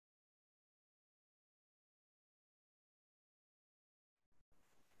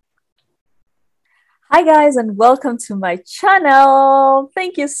Hi guys, and welcome to my channel.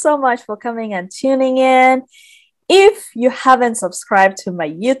 Thank you so much for coming and tuning in. If you haven't subscribed to my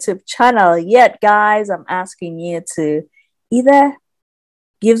YouTube channel yet, guys, I'm asking you to either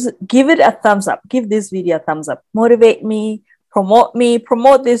give it a thumbs up, give this video a thumbs up, motivate me, promote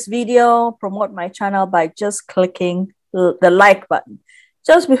this video, promote my channel by just clicking the like button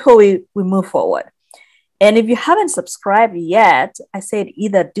just before we move forward. And if you haven't subscribed yet, I said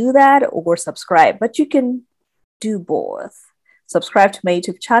either do that or subscribe, but you can do both. Subscribe to my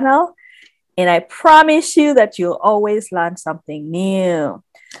YouTube channel, and I promise you that you'll always learn something new.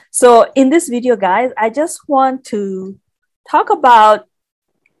 So in this video, guys, I just want to talk about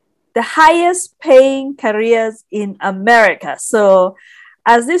the highest paying careers in America. So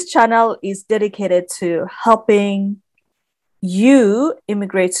as this channel is dedicated to helping you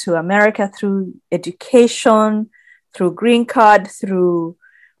immigrate to America through education, through green card, through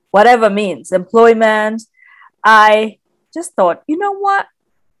whatever means, employment, I just thought, you know what?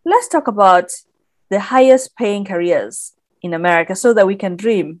 Let's talk about the highest paying careers in America so that we can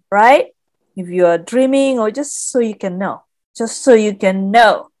dream, right? If you're dreaming, or just so you can know, just so you can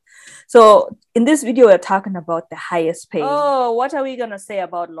know. So in this video, we're talking about the highest paying. Oh, what are we going to say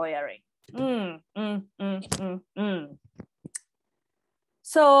about lawyering?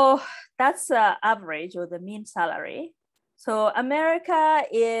 So that's average, or the mean salary. So America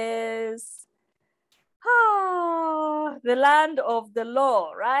is the land of the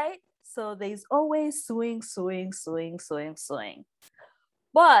law, right? So there's always suing.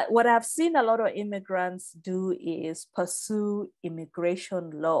 But what I've seen a lot of immigrants do is pursue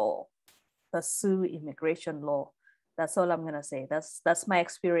immigration law. That's all I'm gonna say. That's my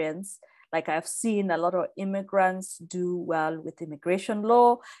experience. Like, I've seen a lot of immigrants do well with immigration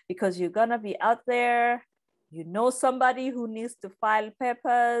law because you're gonna be out there, you know somebody who needs to file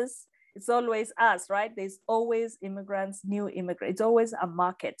papers. It's always us, right? There's always immigrants, new immigrants. It's always a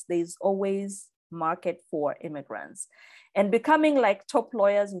market. There's always market for immigrants. And becoming like top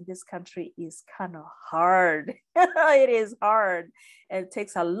lawyers in this country is kind of hard. It is hard. And it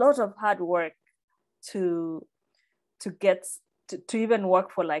takes a lot of hard work to get to even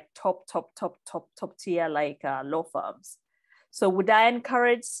work for like top tier like law firms. So would I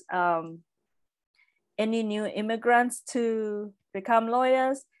encourage any new immigrants to become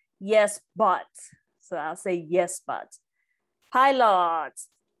lawyers? Yes, but. So I'll say yes, but. Pilots.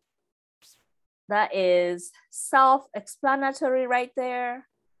 That is self-explanatory right there.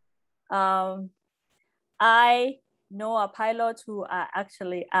 I know a pilot who I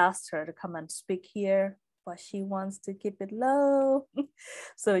actually asked her to come and speak here, but she wants to keep it low.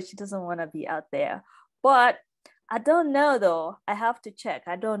 So she doesn't want to be out there. But I don't know though. I have to check.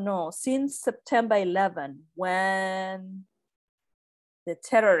 I don't know. Since September 11, when the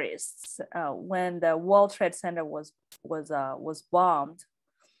terrorists, when the World Trade Center was bombed,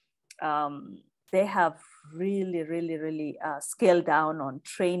 they have really scaled down on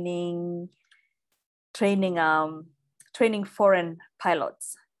training foreign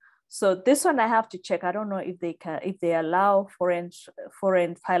pilots. So this one I have to check. I don't know if they allow foreign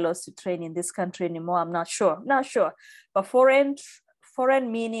pilots to train in this country anymore. I'm not sure. But foreign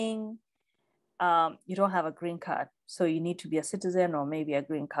meaning you don't have a green card, so you need to be a citizen or maybe a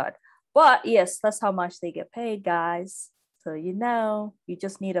green card. But yes, that's how much they get paid, guys. So you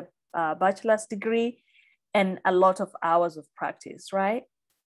just need a bachelor's degree and a lot of hours of practice, right?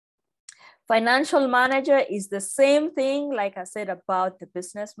 Financial manager is the same thing, like I said about the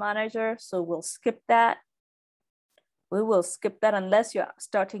business manager. So we'll skip that. We will skip that unless you're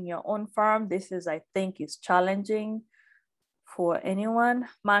starting your own firm. This is, I think, is challenging for anyone.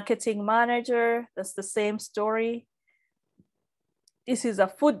 Marketing manager, that's the same story. This is a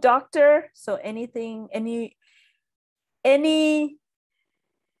food doctor. So anything,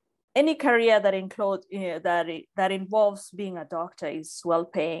 any career that includes that involves being a doctor is well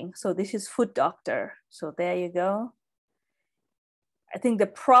paying. So this is food doctor. So there you go. I think the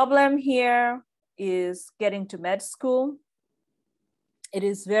problem here is getting to med school. It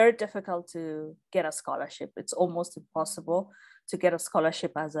is very difficult to get a scholarship. It's almost impossible to get a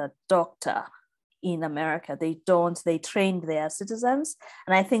scholarship as a doctor in America. They train their citizens.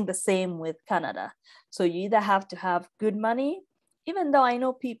 And I think the same with Canada. So you either have to have good money, even though I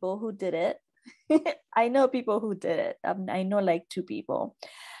know people who did it. I know like 2 people.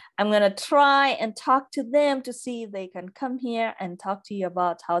 I'm going to try and talk to them to see if they can come here and talk to you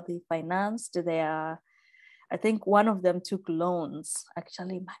about how they financed their. I think one of them took loans.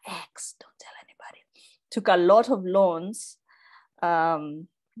 Actually, my ex, don't tell anybody, took a lot of loans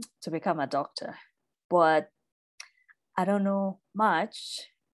to become a doctor. But I don't know much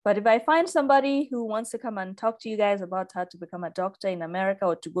But if I find somebody who wants to come and talk to you guys about how to become a doctor in America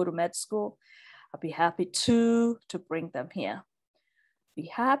or to go to med school, I'll be happy to bring them here. Be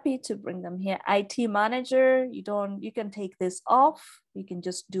happy to bring them here. IT manager, you can take this off. You can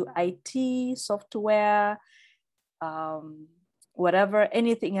just do IT, software, whatever,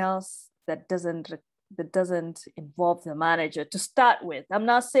 anything else that doesn't involve the manager to start with. I'm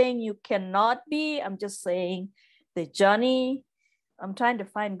not saying you cannot be. I'm just saying the journey. I'm trying to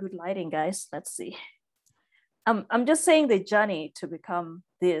find good lighting, guys. Let's see. I'm just saying the journey to become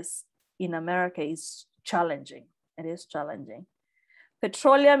this in America is challenging. It is challenging.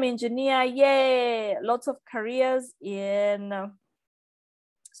 Petroleum engineer, yay! Lots of careers in.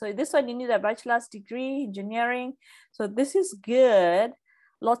 So this one, you need a bachelor's degree, engineering. So this is good.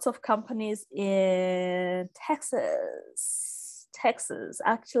 Lots of companies in Texas.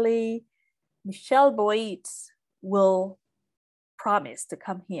 Actually, Michelle Boyd will promise to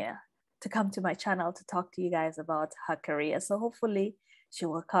come here, to come to my channel to talk to you guys about her career. So hopefully she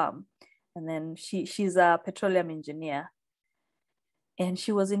will come. And then she's a petroleum engineer. And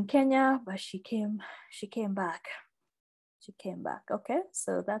she was in Kenya, but she came back. She came back. Okay,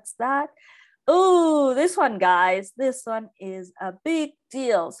 so that's that. Oh, this one, guys, this one is a big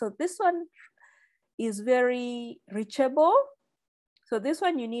deal. So this one is very reachable. So this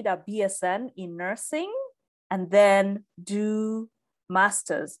one, you need a BSN in nursing and then do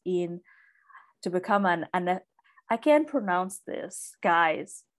masters in to become an I can't pronounce this,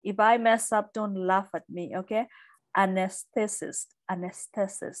 guys. If I mess up, don't laugh at me, okay? Anesthetist.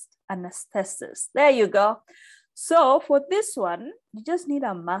 There you go. So for this one, you just need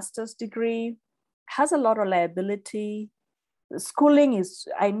a master's degree. Has a lot of liability. The schooling is,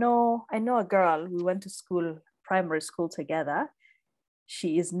 I know a girl, we went to school, primary school together.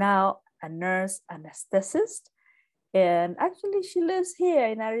 She is now a nurse anesthetist. And actually she lives here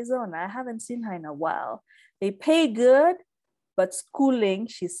in Arizona. I haven't seen her in a while. They pay good, but schooling,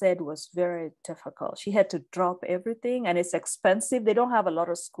 she said, was very difficult. She had to drop everything and it's expensive. They don't have a lot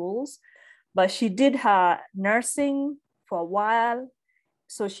of schools, but she did her nursing for a while.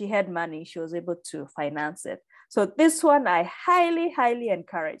 So she had money. She was able to finance it. So this one I highly, highly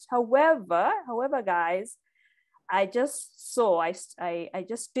encourage. However, guys, I just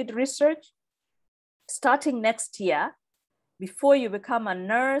did research. Starting next year, before you become a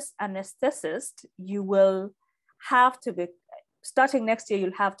nurse anesthetist, you will have to be, starting next year,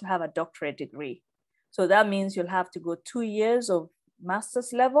 you'll have to have a doctorate degree. So that means you'll have to go 2 years of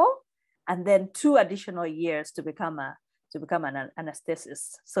master's level and then 2 additional years to become an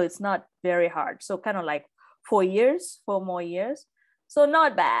anesthetist. So it's not very hard. So kind of like 4 more years. So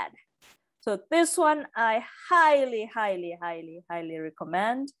not bad. So this one I highly, highly, highly, highly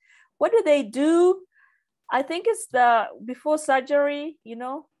recommend. What do they do? I think it's before surgery,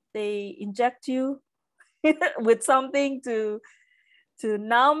 they inject you with something to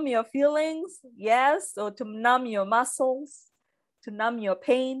numb your feelings, yes, or to numb your muscles, to numb your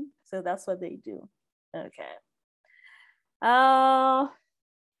pain. So that's what they do. Okay. Oh,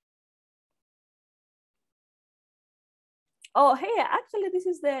 hey, actually, this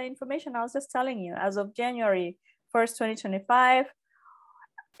is the information I was just telling you. As of January 1st, 2025,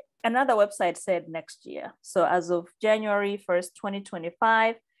 another website said next year. So as of January 1st,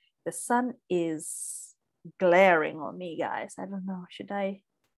 2025, the sun is glaring on me, guys. I don't know, I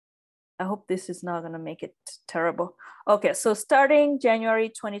hope this is not gonna make it terrible. Okay, so starting January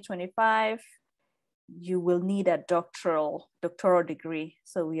 2025, you will need a doctoral degree.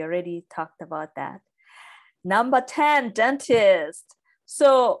 So we already talked about that. Number 10, dentist.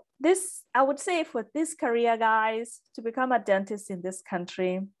 So this, I would say for this career, guys, to become a dentist in this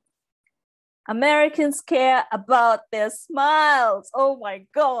country, Americans care about their smiles. Oh my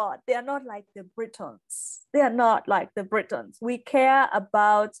God. They are not like the Britons. We care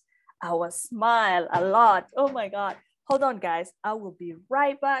about our smile a lot. Oh my God. Hold on, guys. I will be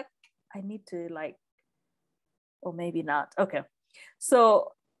right back. I need to or maybe not. Okay.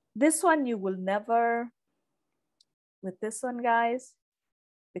 So this one, you will never, with this one, guys,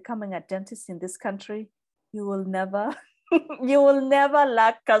 becoming a dentist in this country, you will never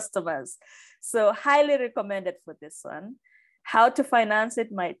lack customers. So highly recommended for this one. How to finance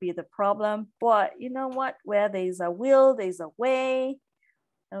it might be the problem, but you know what? Where there's a will, there's a way.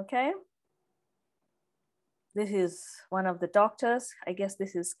 Okay. This is one of the doctors. I guess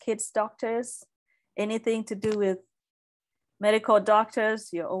this is kids doctors. Anything to do with medical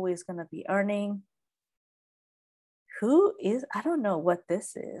doctors, you're always going to be earning. I don't know what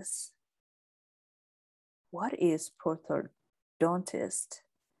this is. What is orthodontist?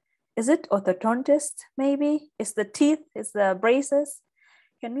 Is it orthodontist maybe? It's the teeth, it's the braces.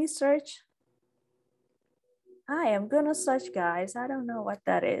 Can we search? I am gonna search, guys. I don't know what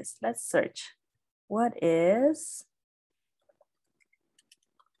that is. Let's search. What is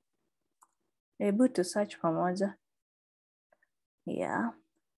able to search for Moja? Yeah.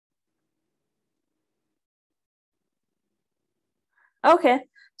 Okay,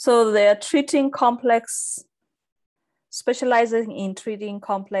 so they're specializing in treating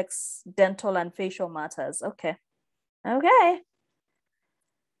complex dental and facial matters. Okay. Okay.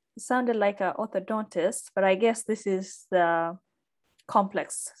 It sounded like an orthodontist, but I guess this is the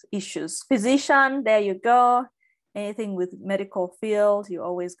complex issues. Physician, there you go. Anything with medical field, you're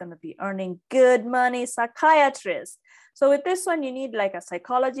always going to be earning good money. Psychiatrist. So with this one, you need like a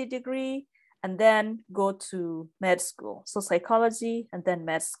psychology degree and then go to med school. So psychology and then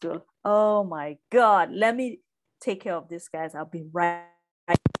med school. Oh my God. Let me take care of this, guys. I'll be right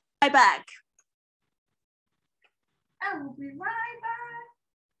back. I will be right back.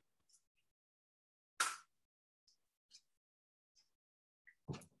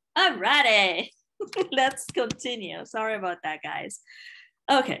 All righty. Let's continue. Sorry about that, guys.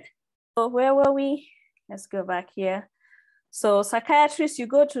 Okay. So where were we? Let's go back here. So psychiatrist, you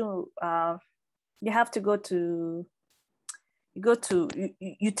have to go to,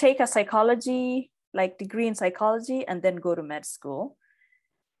 you take a psychology, like degree in psychology, and then go to med school.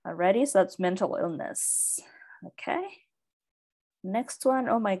 Alrighty, so that's mental illness. Okay. Next one,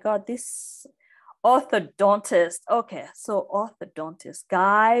 oh my God, this orthodontist. Okay, so orthodontist,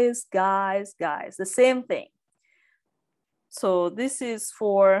 guys, the same thing. So this is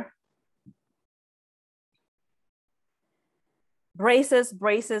for braces,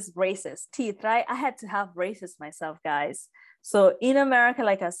 teeth, right? I had to have braces myself, guys. So in America,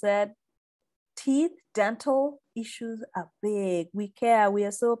 like I said, teeth, dental issues are big. We care. We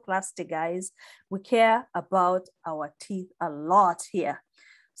are so plastic, guys. We care about our teeth a lot here.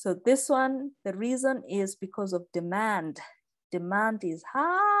 So this one, the reason is because of demand. Demand is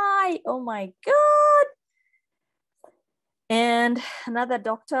high. Oh my God. And another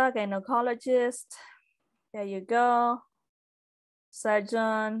doctor, gynecologist. There you go.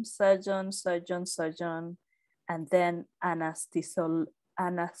 Surgeon, and then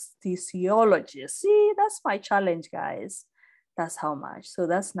anesthesiologist. See, that's my challenge, guys. That's how much. So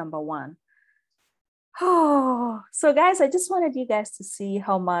that's number one. Oh, so guys, I just wanted you guys to see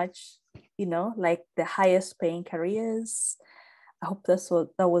how much, like the highest paying careers. I hope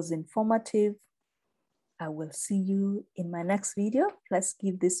that was informative. I will see you in my next video. Let's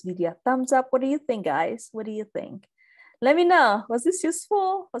give this video a thumbs up. What do you think, guys? What do you think? Let me know. Was this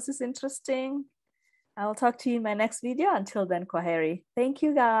useful? Was this interesting? I will talk to you in my next video. Until then, Kwaheri. Thank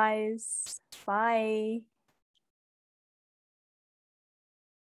you, guys. Bye.